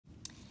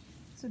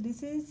So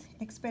this is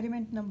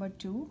experiment number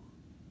 2,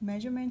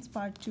 measurements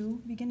part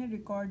 2. We're going to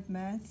record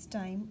mass,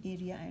 time,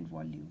 area and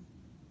volume.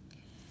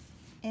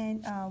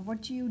 And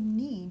what you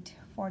need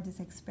for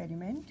this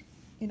experiment,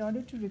 in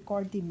order to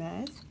record the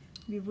mass,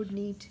 we would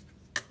need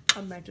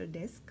a metal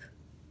disc,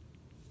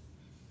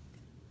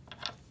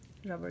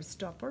 rubber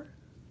stopper,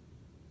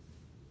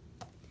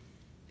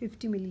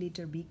 50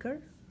 milliliter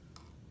beaker,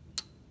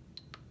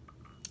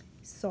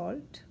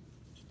 salt,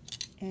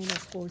 and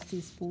of course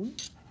the spoon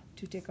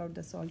to take out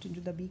the salt into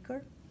the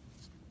beaker.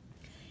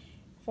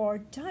 For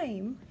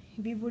time,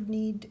 we would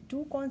need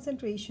 2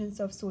 concentrations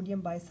of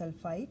sodium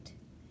bisulfite,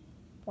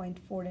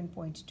 0.4 and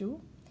 0.2,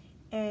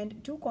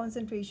 and 2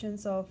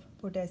 concentrations of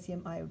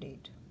potassium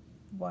iodate,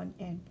 1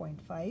 and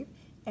 0.5,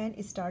 and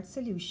a start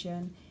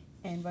solution.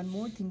 And one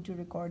more thing, to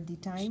record the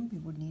time, we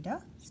would need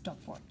a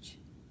stopwatch.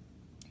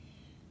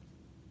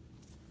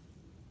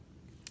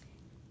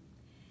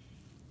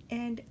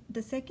 And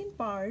the second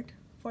part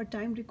for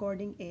time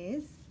recording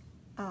is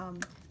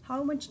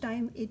how much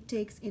time it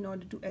takes in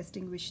order to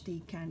extinguish the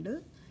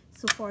candle.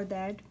 So for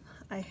that,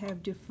 I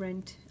have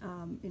different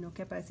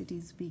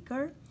capacities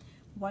beaker,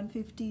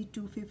 150,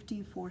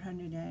 250,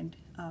 400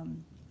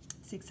 and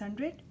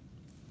 600.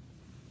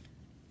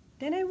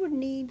 Then I would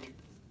need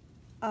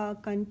a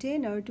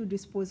container to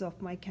dispose of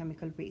my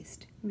chemical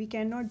waste. We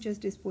cannot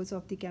just dispose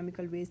of the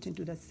chemical waste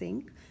into the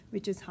sink,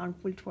 which is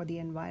harmful for the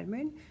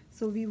environment.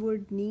 So we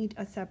would need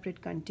a separate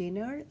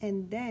container,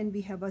 and then we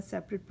have a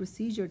separate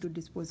procedure to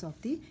dispose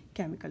of the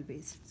chemical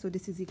waste. So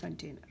this is the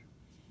container.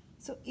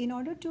 So in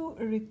order to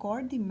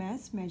record the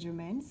mass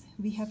measurements,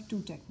 we have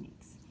 2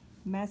 techniques: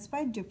 mass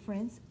by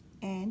difference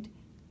and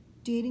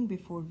tearing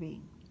before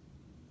weighing.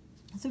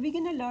 So we're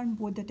going to learn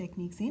both the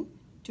techniques in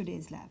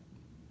today's lab.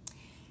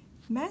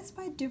 Mass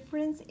by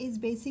difference is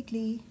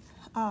basically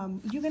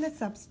you're going to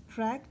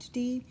subtract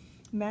the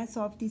mass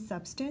of the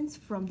substance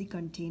from the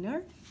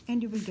container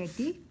and you will get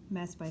the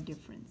mass by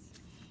difference.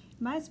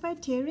 Mass by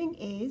tearing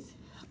is,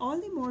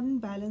 all the modern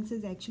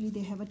balances actually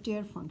they have a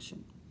tear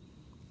function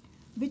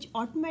which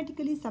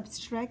automatically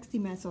subtracts the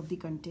mass of the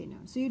container.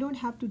 So you don't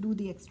have to do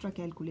the extra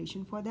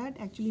calculation for that.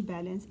 Actually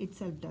balance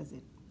itself does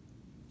it.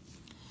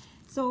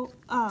 So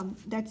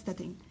that's the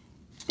thing.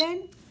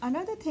 Then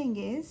another thing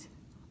is,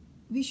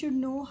 we should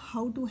know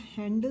how to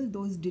handle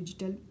those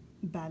digital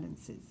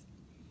balances.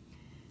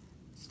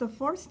 So the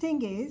first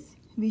thing is,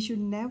 we should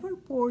never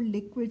pour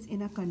liquids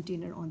in a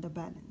container on the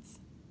balance.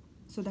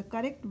 So the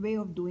correct way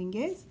of doing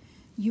is,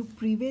 you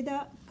pre-weigh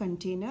the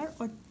container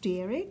or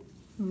tear it,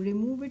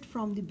 remove it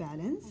from the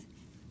balance,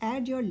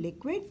 add your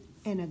liquid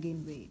and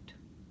again weigh it.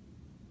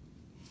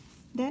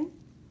 Then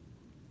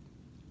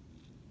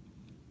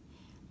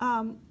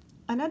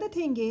another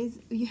thing is,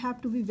 you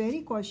have to be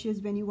very cautious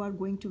when you are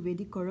going to weigh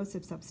the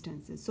corrosive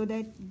substances, so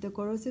that the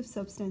corrosive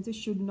substances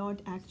should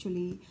not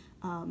actually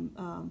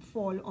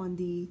fall on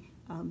the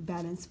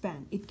balance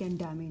pan. It can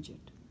damage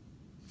it.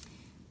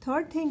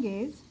 Third thing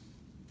is,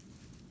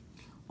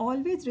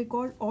 always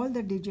record all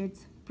the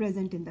digits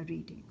present in the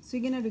reading. So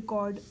you're going to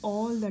record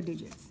all the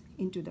digits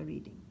into the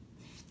reading.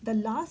 The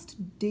last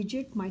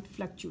digit might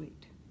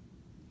fluctuate.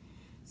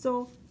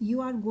 So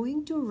you are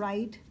going to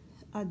write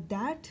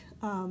that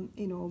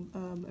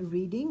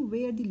reading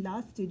where the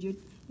last digit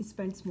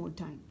spends more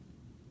time.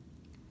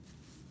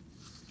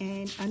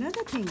 And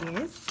another thing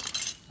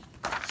is,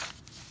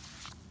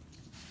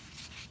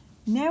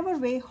 never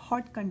weigh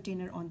hot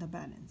container on the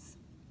balance.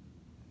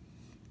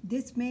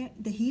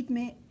 The heat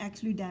may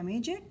actually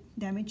damage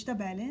the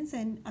balance,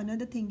 and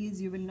another thing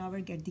is, you will never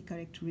get the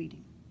correct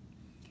reading.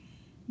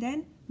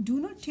 Then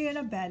do not tear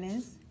a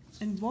balance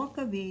and walk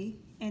away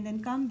and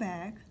then come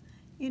back.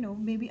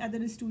 Maybe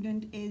other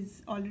student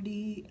is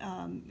already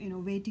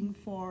waiting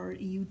for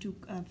you to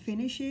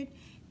finish it,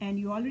 and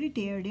you already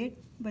teared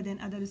it, but then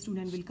other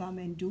student will come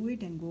and do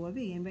it and go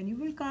away, and when you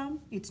will come,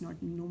 it's no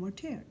more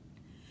tear.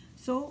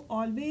 So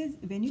always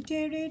when you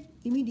tear it,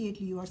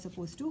 immediately you are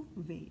supposed to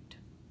weigh it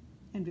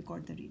and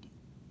record the reading.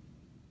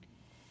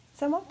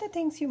 Some of the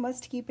things you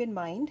must keep in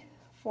mind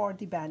for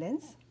the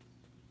balance.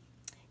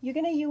 You're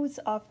going to use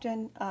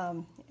often,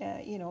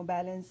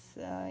 balance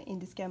in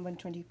this Chem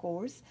 120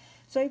 course.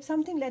 So if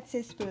something, let's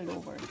say, spilled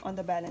over on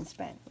the balance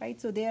pan, right?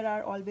 So there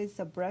are always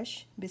a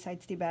brush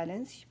besides the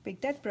balance.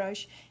 Pick that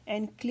brush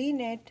and clean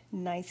it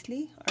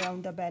nicely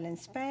around the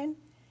balance pan.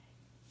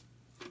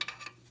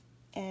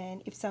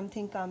 And if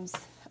something comes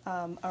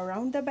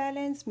around the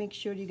balance, make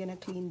sure you're going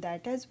to clean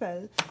that as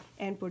well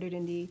and put it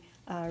in the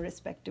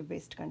respective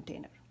waste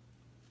container.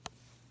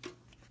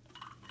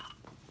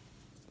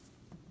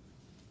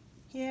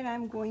 Here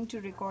I'm going to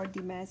record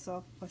the mass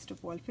of, first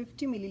of all,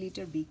 50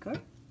 milliliter beaker.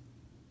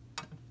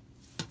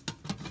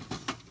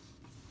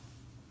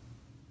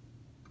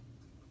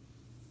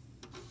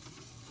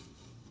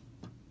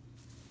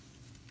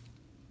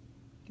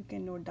 You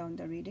can note down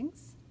the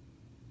readings.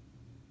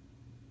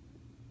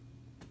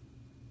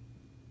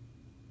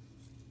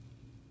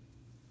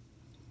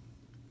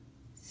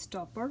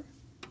 Stopper.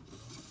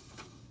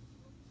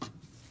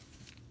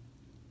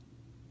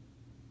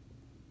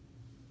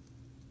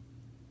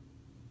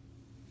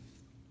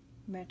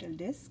 metal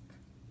disc.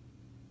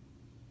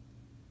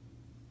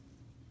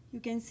 You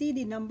can see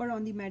the number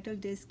on the metal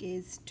disc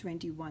is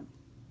 21.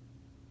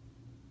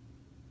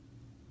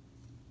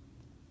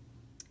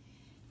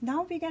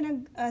 Now we're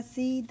gonna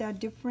see the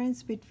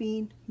difference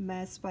between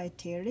mass by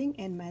tearing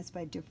and mass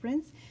by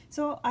difference.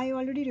 So I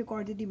already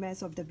recorded the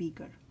mass of the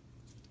beaker,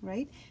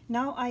 right?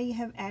 Now I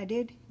have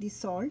added the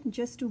salt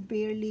just to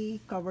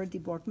barely cover the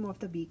bottom of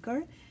the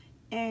beaker,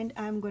 and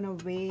I'm gonna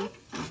weigh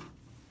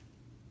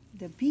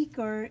the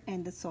beaker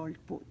and the salt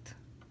both.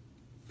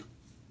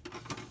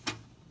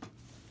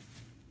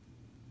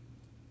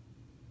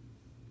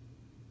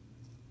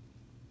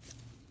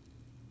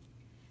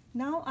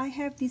 Now I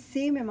have the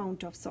same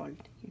amount of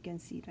salt. You can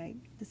see, right?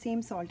 The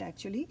same salt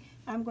actually.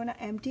 I'm gonna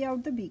empty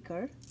out the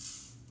beaker.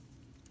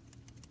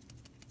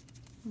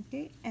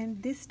 Okay,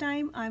 and this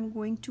time I'm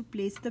going to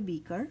place the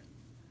beaker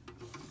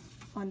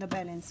on the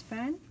balance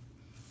pan,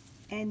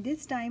 and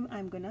this time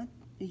I'm gonna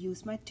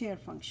use my tare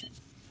function.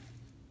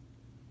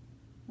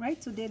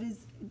 Right, so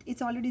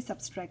it's already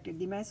subtracted.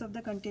 The mass of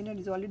the container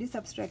is already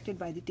subtracted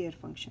by the tare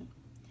function.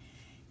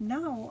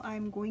 Now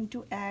I'm going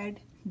to add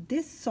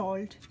this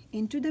salt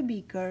into the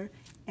beaker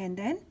and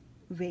then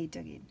weigh it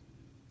again.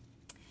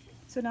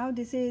 So now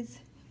this is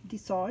the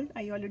salt.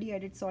 I already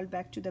added salt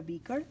back to the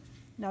beaker.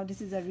 Now this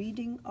is a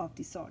reading of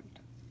the salt.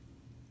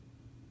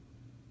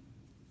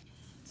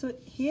 So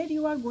here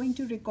you are going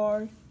to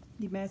record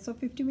the mass of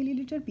 50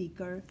 milliliter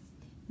beaker,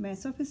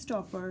 mass of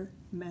stopper,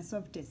 mass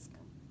of disc,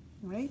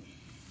 right?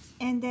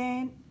 And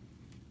then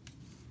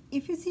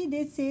if you see,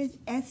 this says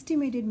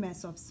estimated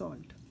mass of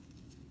salt.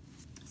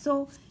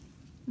 So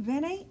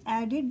when I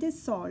added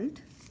this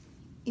salt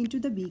into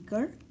the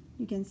beaker,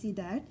 you can see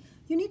that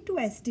you need to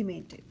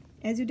estimate it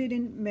as you did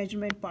in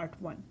measurement part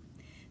 1.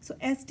 So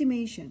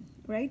estimation,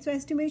 right? So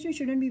estimation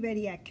shouldn't be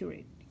very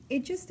accurate.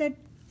 It's just that,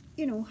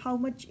 you know, how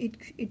much it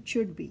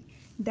should be.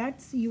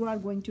 That's, you are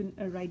going to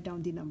write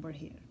down the number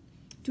here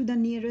to the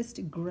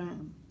nearest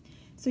gram.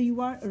 So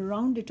you are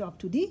round it up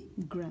to the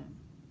gram.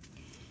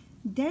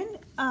 Then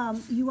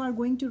you are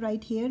going to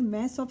write here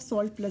mass of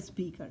salt plus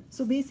beaker.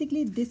 So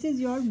basically this is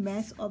your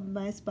mass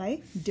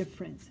by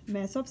difference.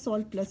 Mass of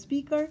salt plus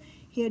beaker.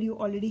 Here you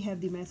already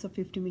have the mass of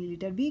 50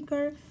 milliliter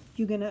beaker.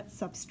 You're gonna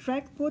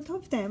subtract both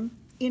of them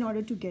in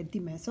order to get the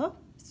mass of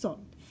salt,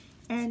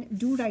 and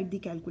do write the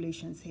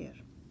calculations here.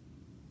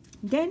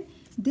 Then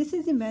this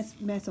is the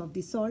mass of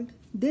the salt.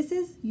 This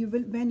is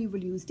when you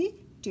will use the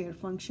tare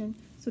function.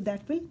 So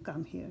that will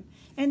come here.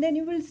 And then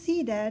you will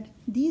see that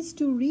these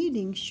two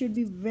readings should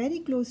be very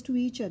close to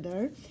each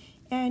other,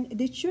 and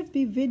they should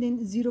be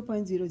within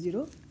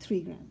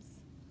 0.003 grams.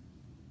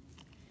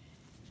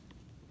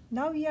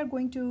 Now we are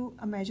going to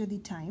measure the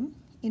time.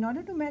 In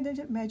order to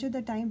measure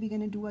the time, we're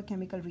going to do a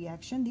chemical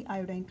reaction, the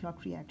iodine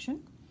clock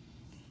reaction.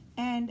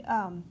 And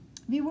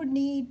we would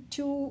need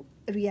 2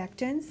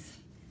 reactants,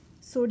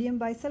 sodium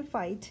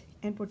bisulfite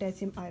and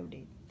potassium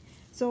iodide.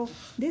 So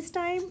this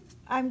time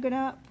I'm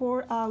gonna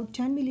pour out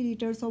 10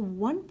 milliliters of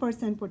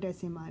 1%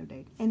 potassium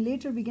iodide, and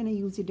later we're gonna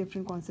use a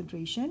different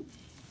concentration.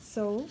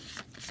 So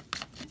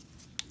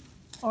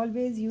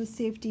always use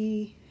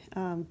safety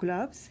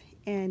gloves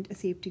and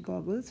safety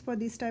goggles for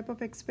this type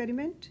of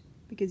experiment,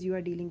 because you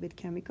are dealing with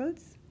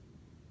chemicals.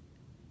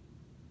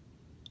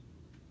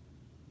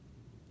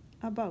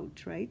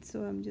 About, right?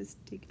 So I'm just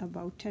taking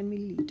about 10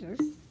 milliliters.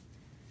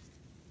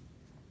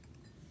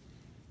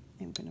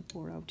 I'm gonna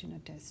pour out in a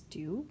test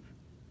tube.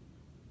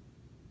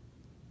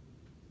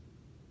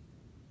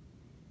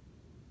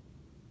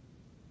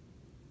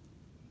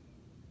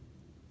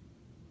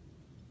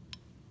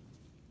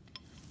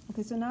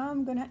 Okay, so now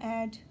I'm gonna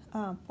add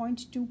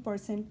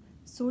 0.2%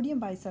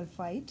 sodium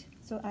bisulfite.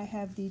 So I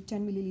have the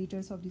 10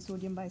 milliliters of the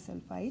sodium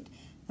bisulfite.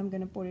 I'm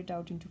gonna pour it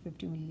out into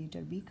 50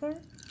 milliliter beaker.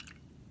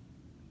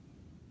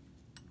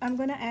 I'm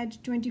gonna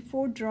add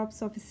 24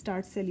 drops of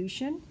starch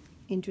solution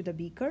into the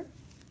beaker.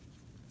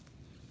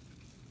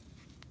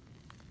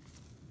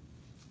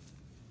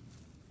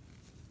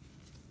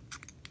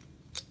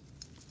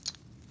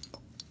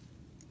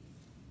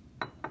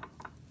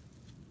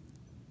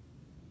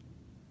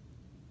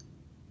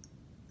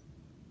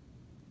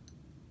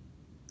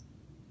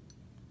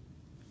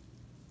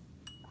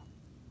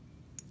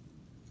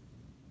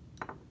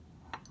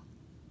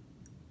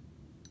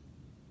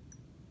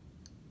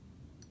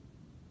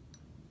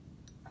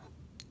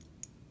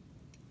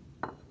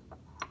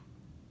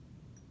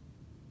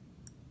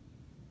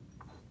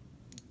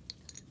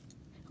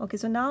 Okay,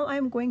 so now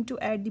I'm going to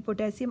add the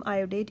potassium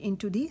iodide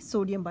into the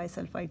sodium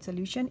bisulfite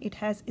solution. It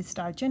has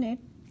starch in it.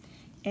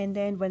 And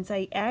then once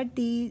I add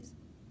the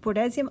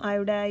potassium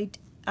iodide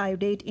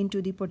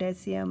into the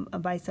potassium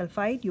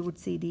bisulfite, you would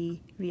see the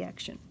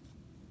reaction.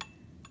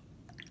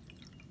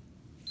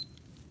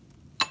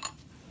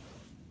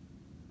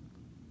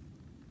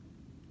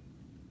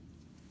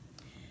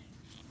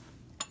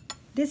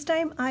 This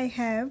time I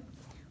have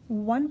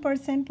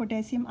 1%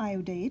 potassium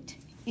iodide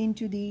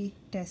into the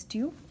test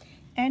tube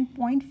and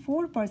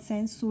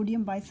 0.4%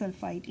 sodium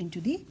bisulfite into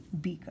the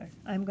beaker.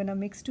 I'm gonna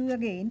mix two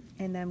again,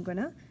 and I'm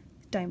gonna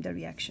time the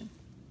reaction.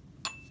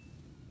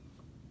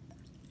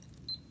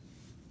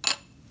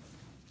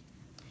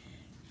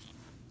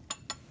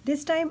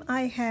 This time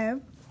I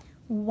have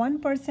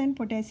 1%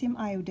 potassium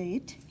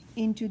iodate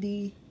into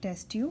the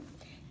test tube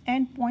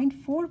and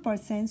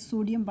 0.4%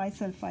 sodium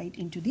bisulfite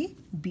into the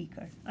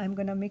beaker. I'm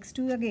gonna mix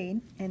two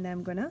again and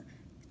I'm gonna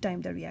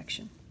time the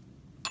reaction.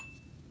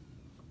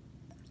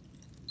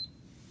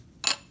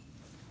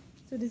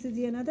 So this is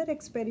another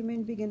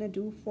experiment we're gonna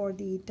do for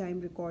the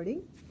time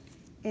recording.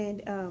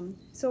 And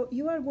so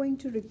you are going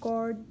to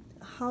record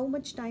how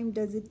much time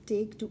does it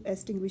take to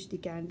extinguish the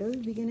candle.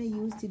 We're going to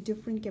use the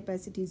different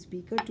capacities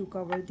beaker to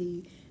cover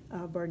the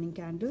burning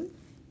candle.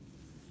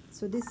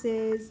 So this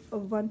is a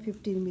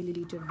 150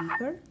 milliliter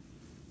beaker.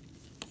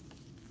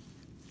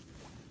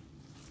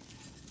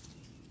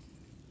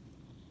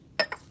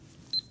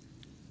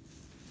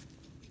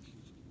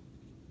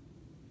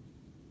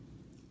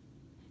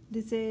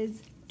 This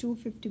is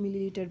 250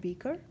 milliliter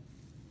beaker.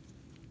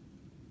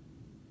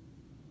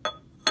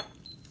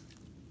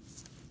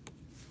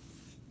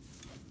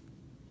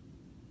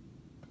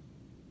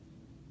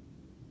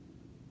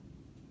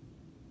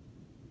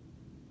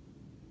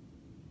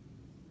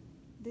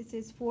 This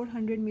is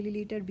 400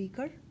 milliliter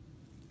beaker.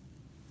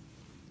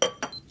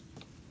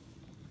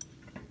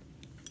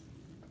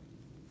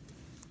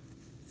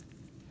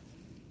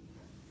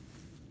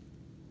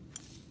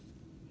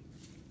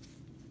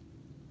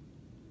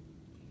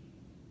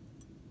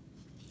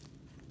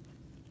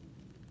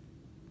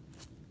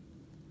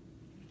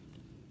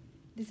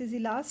 This is the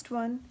last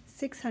one,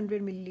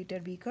 600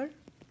 milliliter beaker.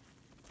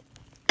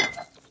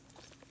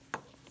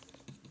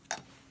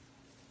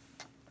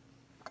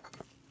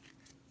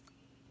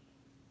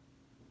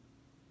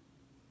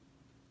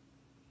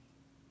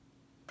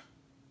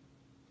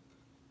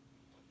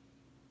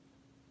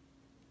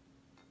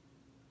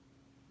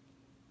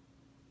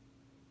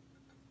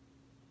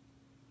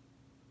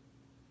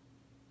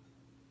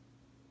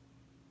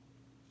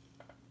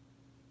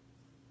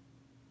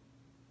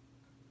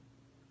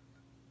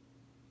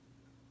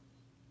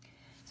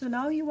 So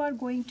now you are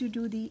going to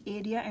do the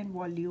area and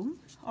volume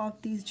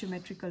of these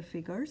geometrical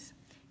figures.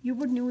 You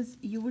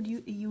would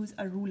use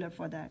a ruler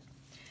for that.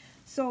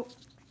 So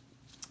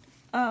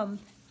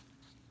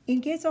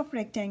in case of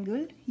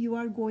rectangle, you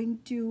are going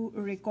to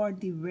record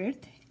the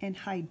width and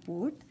height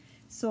both.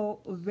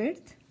 So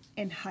width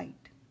and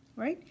height,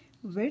 right?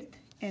 Width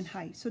and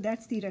height. So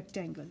that's the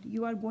rectangle.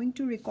 You are going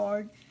to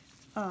record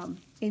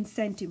in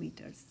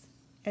centimeters,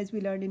 as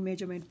we learned in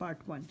measurement part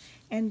 1.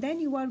 And then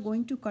you are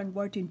going to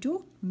convert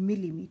into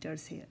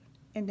millimeters here.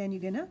 And then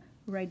you're gonna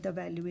write the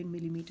value in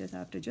millimeters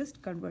after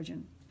just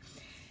conversion.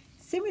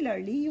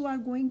 Similarly, you are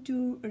going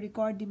to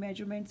record the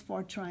measurements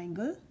for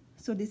triangle.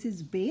 So this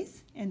is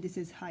base and this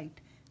is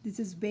height.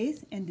 This is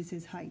base and this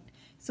is height.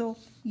 So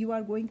you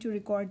are going to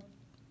record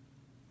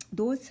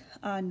those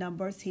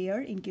numbers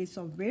here in case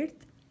of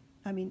width,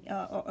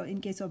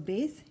 in case of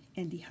base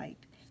and the height.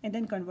 And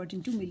then convert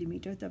into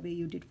millimeters the way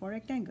you did for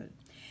rectangle.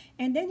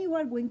 And then you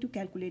are going to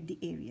calculate the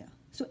area.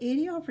 So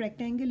area of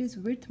rectangle is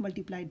width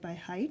multiplied by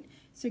height.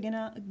 So you're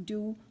gonna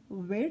do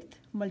width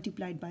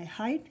multiplied by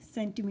height,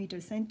 centimeter,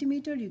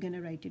 centimeter, you're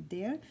gonna write it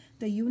there.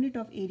 The unit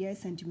of area is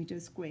centimeter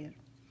square.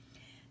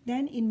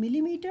 Then in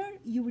millimeter,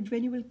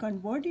 when you will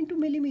convert into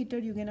millimeter,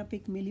 you're gonna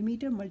pick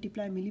millimeter,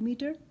 multiply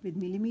millimeter with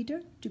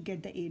millimeter to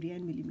get the area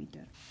in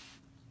millimeter.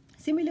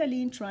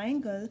 Similarly, in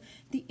triangle,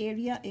 the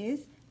area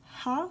is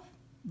half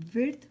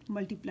width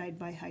multiplied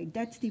by height.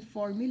 That's the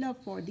formula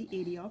for the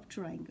area of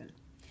triangle.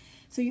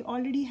 So you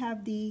already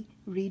have the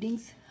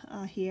readings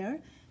here.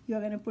 You are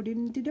going to put it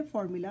into the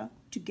formula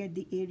to get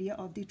the area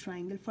of the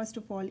triangle, first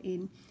of all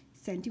in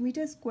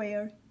centimeter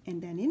square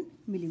and then in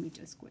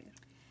millimeter square.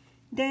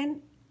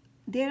 Then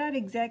there are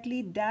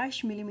exactly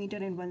dash millimeter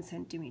and 1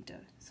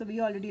 centimeter. So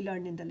we already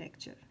learned in the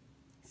lecture.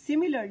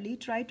 Similarly,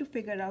 try to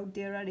figure out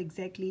there are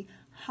exactly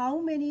how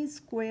many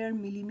square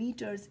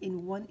millimeters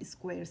in 1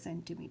 square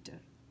centimeter.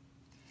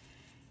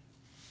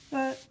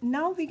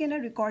 Now we're going to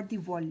record the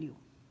volume.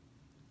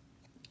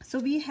 So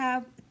we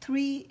have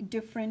 3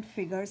 different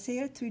figures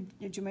here, 3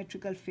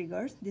 geometrical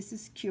figures. This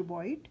is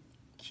cuboid,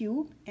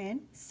 cube, and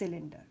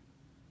cylinder.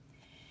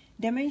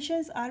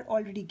 Dimensions are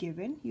already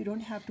given. You don't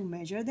have to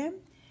measure them.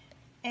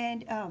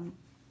 And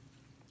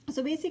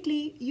so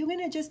basically, you're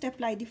going to just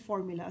apply the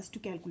formulas to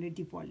calculate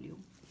the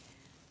volume.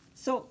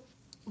 So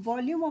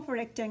volume of a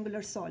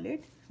rectangular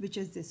solid, which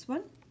is this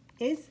one,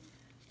 is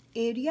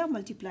area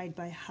multiplied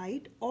by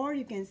height, or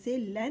you can say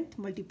length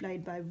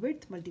multiplied by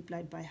width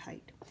multiplied by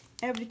height.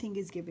 Everything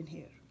is given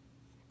here.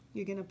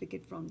 You're gonna pick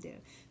it from there.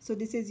 So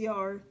this is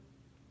your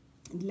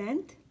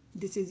length,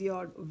 this is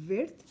your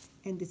width,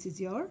 and this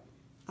is your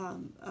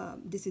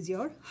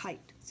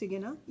height. So you're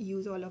gonna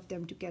use all of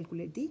them to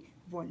calculate the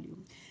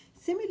volume.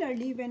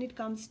 Similarly, when it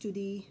comes to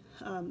the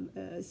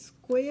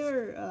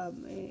square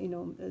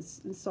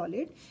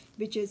solid,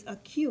 which is a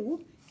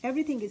cube,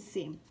 everything is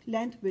same,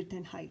 length, width,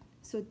 and height.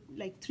 So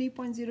like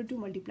 3.02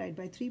 multiplied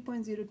by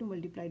 3.02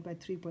 multiplied by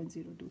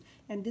 3.02,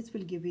 and this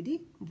will give you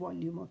the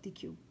volume of the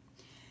cube.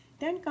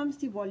 Then comes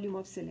the volume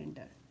of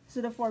cylinder.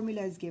 So the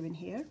formula is given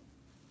here.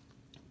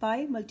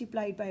 Pi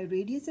multiplied by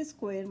radius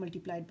square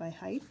multiplied by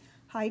height.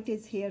 height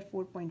is here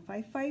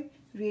 4.55,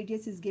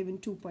 radius is given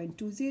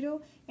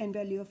 2.20, and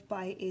value of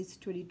pi is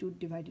 22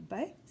 divided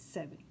by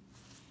 7.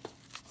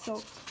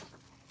 So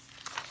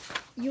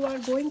you are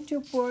going to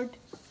put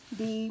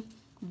the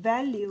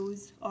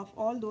values of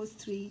all those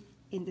three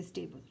in this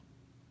table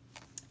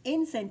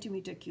in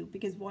centimeter cube,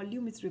 because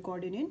volume is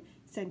recorded in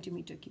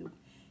centimeter cube.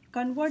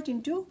 Convert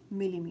into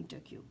millimeter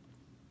cube,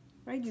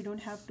 right? You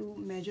don't have to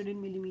measure in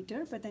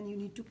millimeter, but then you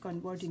need to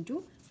convert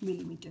into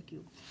millimeter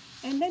cube.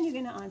 And then you're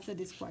going to answer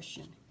this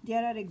question.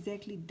 There are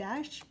exactly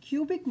dash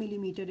cubic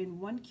millimeter in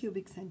 1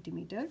 cubic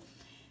centimeter.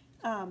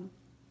 And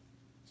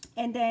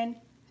then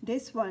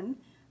this one,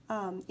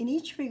 in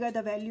each figure,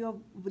 the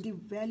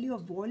value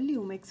of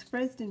volume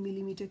expressed in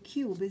millimeter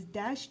cube is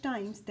dash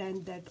times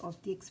than that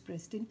of the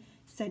expressed in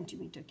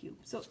centimeter cube.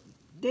 So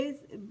there's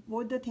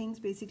both the things.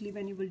 Basically,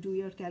 when you will do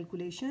your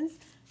calculations,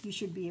 you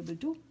should be able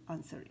to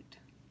answer it.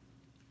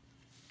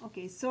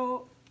 Okay,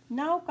 so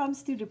now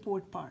comes the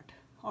report part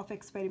of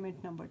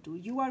experiment number 2.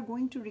 You are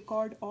going to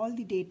record all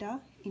the data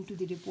into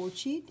the report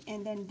sheet,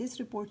 and then this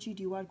report sheet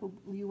you are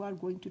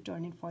going to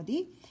turn in for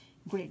the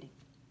grading.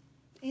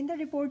 In the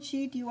report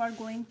sheet, you are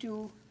going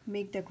to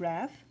make the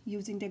graph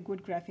using the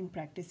good graphing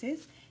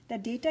practices. The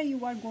data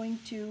you are going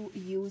to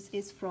use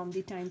is from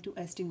the time to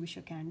extinguish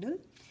a candle,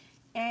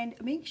 and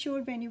make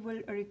sure when you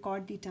will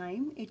record the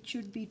time, it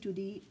should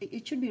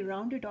be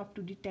rounded off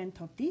to the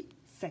 10th of the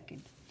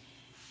second.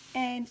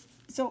 And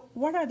so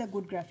what are the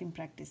good graphing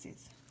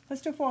practices?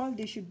 First of all,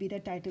 this should be the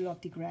title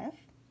of the graph.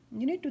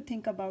 You need to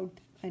think about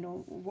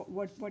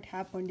what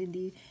happened in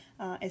the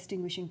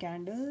extinguishing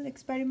candle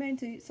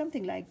experiment,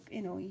 something like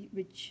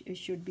which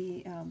should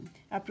be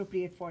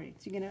appropriate for it.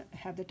 So you're gonna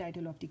have the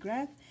title of the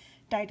graph,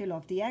 title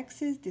of the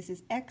axis. This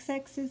is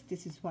x-axis,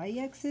 this is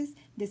y-axis.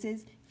 This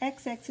is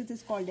x-axis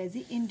is called as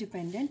the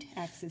independent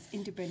axis,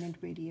 independent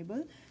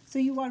variable. So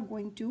you are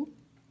going to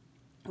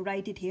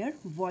write it here,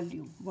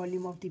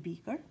 volume of the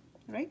beaker,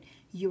 right?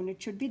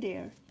 Unit should be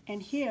there,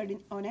 and here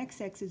on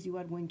x-axis you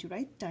are going to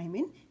write time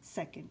in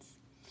seconds.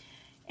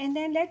 And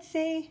then let's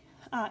say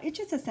it's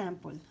just a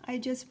sample. I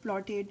just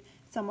plotted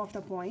some of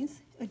the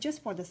points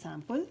just for the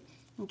sample.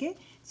 Okay,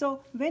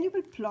 so when you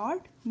will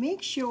plot,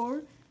 make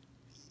sure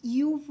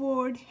you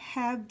would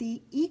have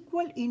the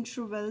equal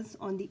intervals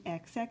on the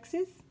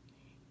x-axis.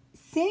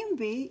 Same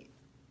way,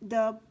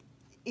 there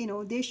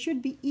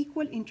should be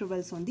equal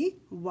intervals on the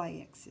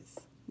y-axis.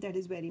 That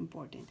is very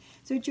important.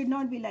 So it should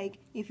not be like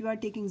if you are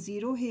taking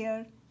 0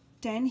 here,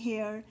 10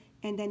 here,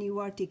 and then you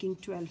are taking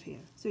 12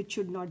 here. So it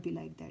should not be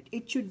like that.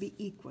 It should be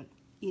equal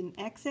in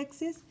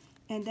x-axis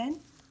and then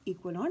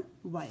equal on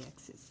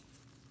y-axis.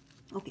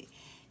 Okay,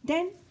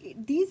 then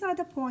these are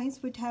the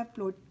points which have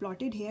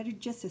plotted here. It's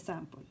just a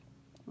sample,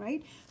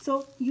 right?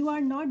 So you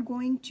are not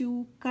going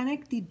to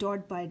connect the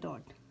dot by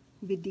dot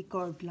with the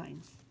curved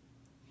lines.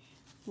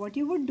 What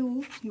you would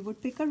do, you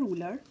would pick a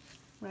ruler,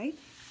 right?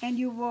 And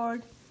you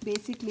would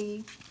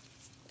basically,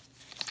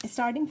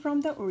 starting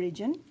from the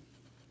origin,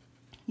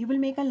 you will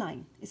make a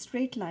line, a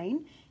straight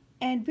line,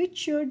 and which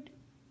should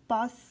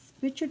pass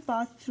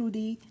through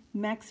the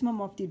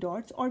maximum of the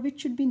dots, or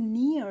which should be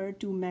near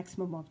to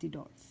maximum of the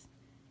dots,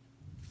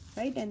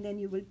 right? And then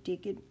you will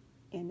take it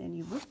and then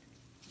you would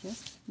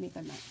just make a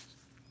line.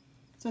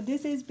 So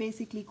this is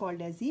basically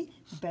called as the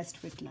best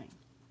fit line.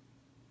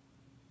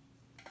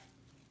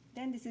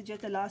 Then this is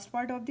just the last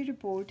part of the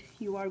report.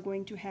 You are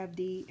going to have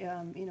the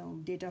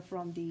data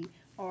from the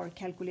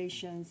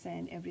calculations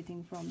and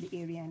everything from the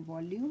area and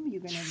volume. You're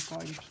going to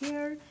record it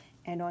here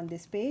and on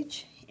this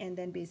page, and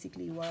then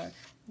basically you are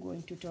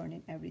going to turn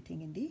in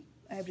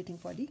everything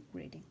for the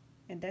grading.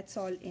 And that's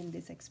all in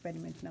this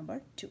experiment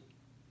number 2.